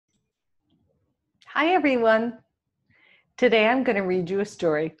Hi, everyone. Today I'm going to read you a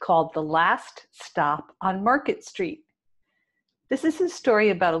story called The Last Stop on Market Street. This is a story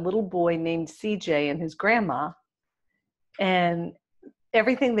about a little boy named CJ and his grandma and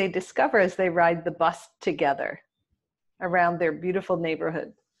everything they discover as they ride the bus together around their beautiful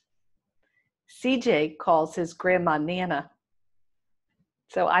neighborhood. CJ calls his grandma Nana.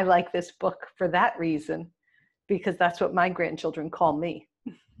 So I like this book for that reason, because that's what my grandchildren call me.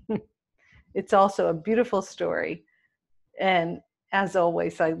 It's also a beautiful story. And as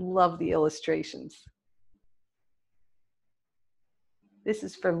always, I love the illustrations. This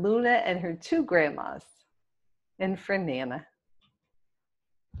is for Luna and her two grandmas, and for Nana.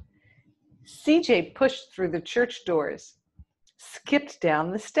 CJ pushed through the church doors, skipped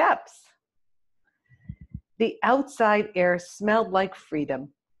down the steps. The outside air smelled like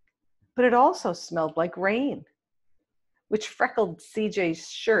freedom, but it also smelled like rain, which freckled CJ's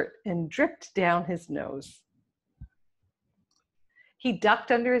shirt and dripped down his nose. He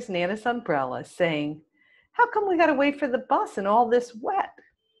ducked under his Nana's umbrella, saying, "How come we gotta wait for the bus and all this wet?"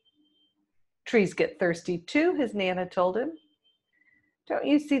 "Trees get thirsty too," his Nana told him. "Don't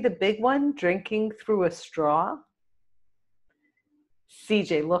you see the big one drinking through a straw?"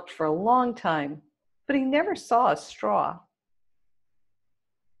 CJ looked for a long time, but he never saw a straw.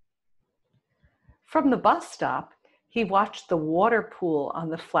 From the bus stop, he watched the water pool on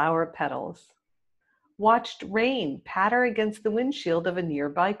the flower petals, watched rain patter against the windshield of a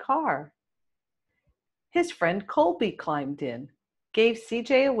nearby car. His friend Colby climbed in, gave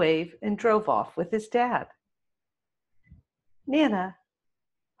CJ a wave, and drove off with his dad. "Nana,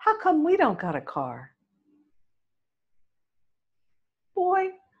 how come we don't got a car?"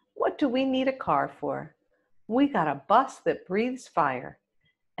 "Boy, what do we need a car for? We got a bus that breathes fire,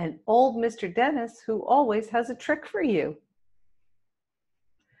 and old Mr. Dennis who always has a trick for you."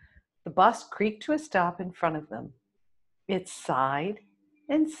 The bus creaked to a stop in front of them. It sighed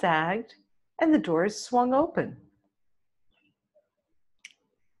and sagged, and the doors swung open.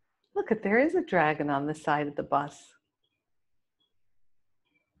 "Look, there is a dragon on the side of the bus."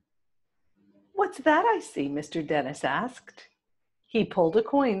 "What's that I see?" Mr. Dennis asked. He pulled a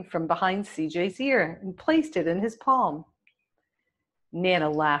coin from behind CJ's ear and placed it in his palm. Nana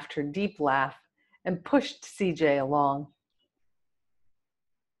laughed her deep laugh and pushed CJ along.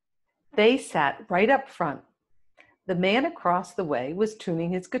 They sat right up front. The man across the way was tuning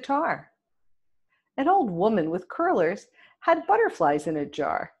his guitar. An old woman with curlers had butterflies in a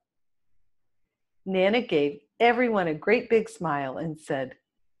jar. Nana gave everyone a great big smile and said,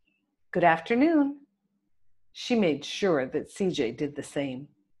 "Good afternoon." She made sure that CJ did the same.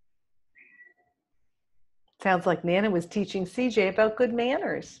 Sounds like Nana was teaching CJ about good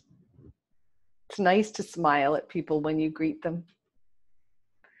manners. It's nice to smile at people when you greet them.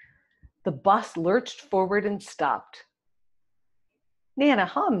 The bus lurched forward and stopped. Nana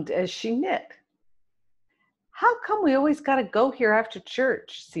hummed as she knit. "How come we always got to go here after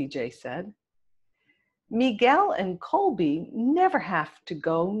church?" CJ said. "Miguel and Colby never have to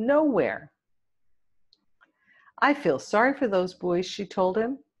go nowhere." "I feel sorry for those boys," she told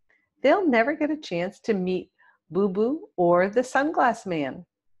him. "They'll never get a chance to meet Boo Boo or the Sunglass Man.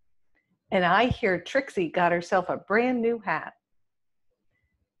 And I hear Trixie got herself a brand new hat."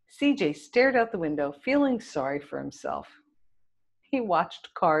 CJ stared out the window, feeling sorry for himself. He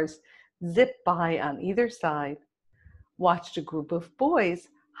watched cars zip by on either side, watched a group of boys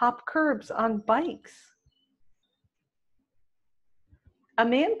hop curbs on bikes. A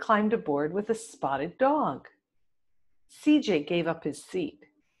man climbed aboard with a spotted dog. CJ gave up his seat.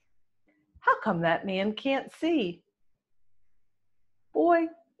 "How come that man can't see?" "Boy,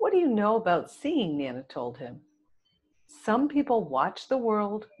 what do you know about seeing?" Nana told him. "Some people watch the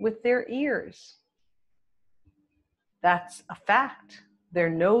world with their ears." "That's a fact. Their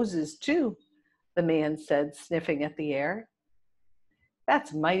noses, too," the man said, sniffing at the air.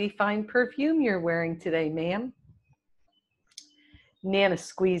 "That's mighty fine perfume you're wearing today, ma'am." Nana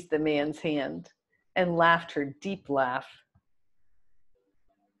squeezed the man's hand and laughed her deep laugh.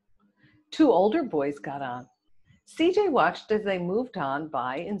 Two older boys got on. CJ watched as they moved on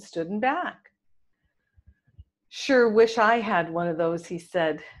by and stood in back. "Sure wish I had one of those," he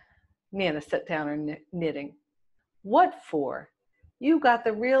said. Nana set down her knitting. "What for? You got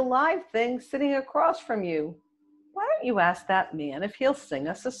the real live thing sitting across from you. Why don't you ask that man if he'll sing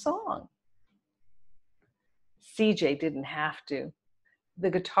us a song?" CJ didn't have to.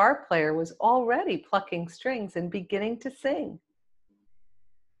 The guitar player was already plucking strings and beginning to sing.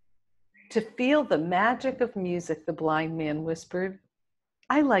 "To feel the magic of music," the blind man whispered,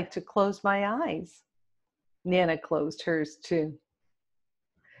 "I like to close my eyes." Nana closed hers too.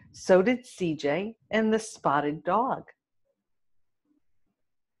 So did CJ and the spotted dog.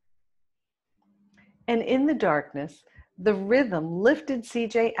 And in the darkness, the rhythm lifted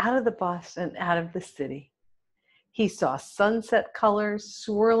CJ out of the bus and out of the city. He saw sunset colors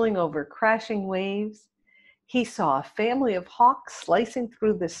swirling over crashing waves. He saw a family of hawks slicing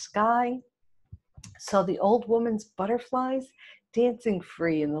through the sky, saw the old woman's butterflies dancing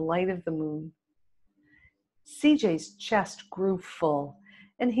free in the light of the moon. CJ's chest grew full,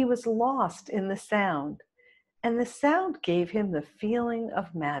 and he was lost in the sound, and the sound gave him the feeling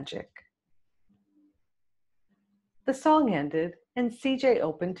of magic. The song ended, and CJ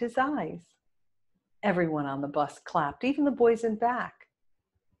opened his eyes. Everyone on the bus clapped, even the boys in back.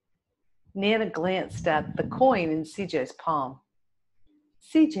 Nana glanced at the coin in CJ's palm.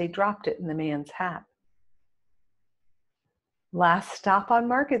 CJ dropped it in the man's hat. "Last stop on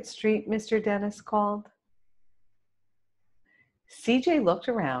Market Street," Mr. Dennis called. CJ looked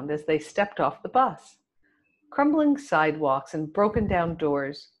around as they stepped off the bus. Crumbling sidewalks and broken down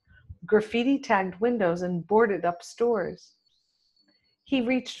doors, graffiti-tagged windows and boarded-up stores. He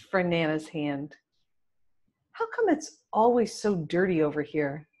reached for Nana's hand. "How come it's always so dirty over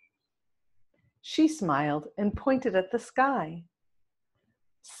here?" She smiled and pointed at the sky.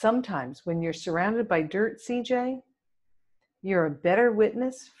 "Sometimes when you're surrounded by dirt, CJ, you're a better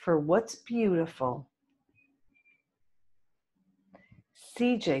witness for what's beautiful."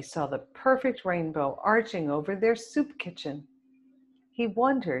 CJ saw the perfect rainbow arching over their soup kitchen. He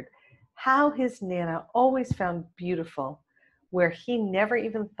wondered how his Nana always found beautiful where he never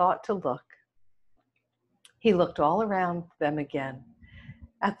even thought to look. He looked all around them again,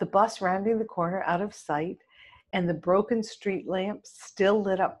 at the bus rounding the corner out of sight, and the broken street lamps still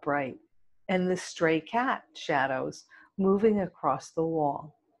lit up bright, and the stray cat shadows moving across the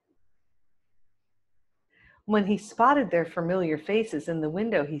wall. When he spotted their familiar faces in the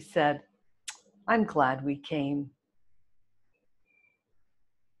window, he said, "I'm glad we came."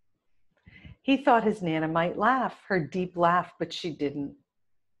 He thought his Nana might laugh, her deep laugh, but she didn't.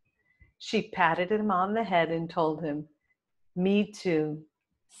 She patted him on the head and told him, "Me too,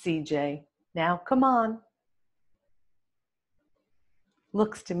 CJ. Now come on."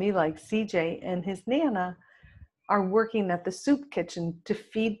 Looks to me like CJ and his Nana are working at the soup kitchen to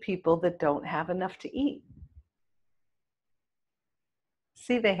feed people that don't have enough to eat.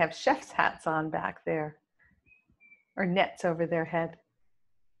 See, they have chef's hats on back there, or nets over their head.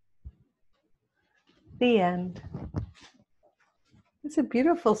 The end. It's a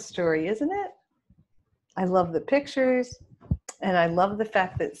beautiful story, isn't it? I love the pictures, and I love the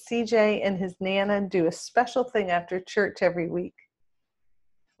fact that CJ and his Nana do a special thing after church every week.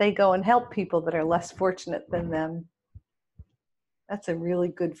 They go and help people that are less fortunate than them. That's a really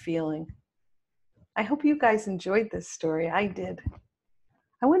good feeling. I hope you guys enjoyed this story. I did.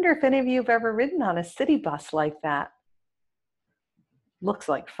 I wonder if any of you have ever ridden on a city bus like that. Looks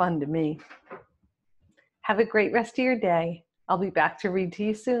like fun to me. Have a great rest of your day. I'll be back to read to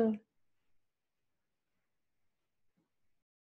you soon.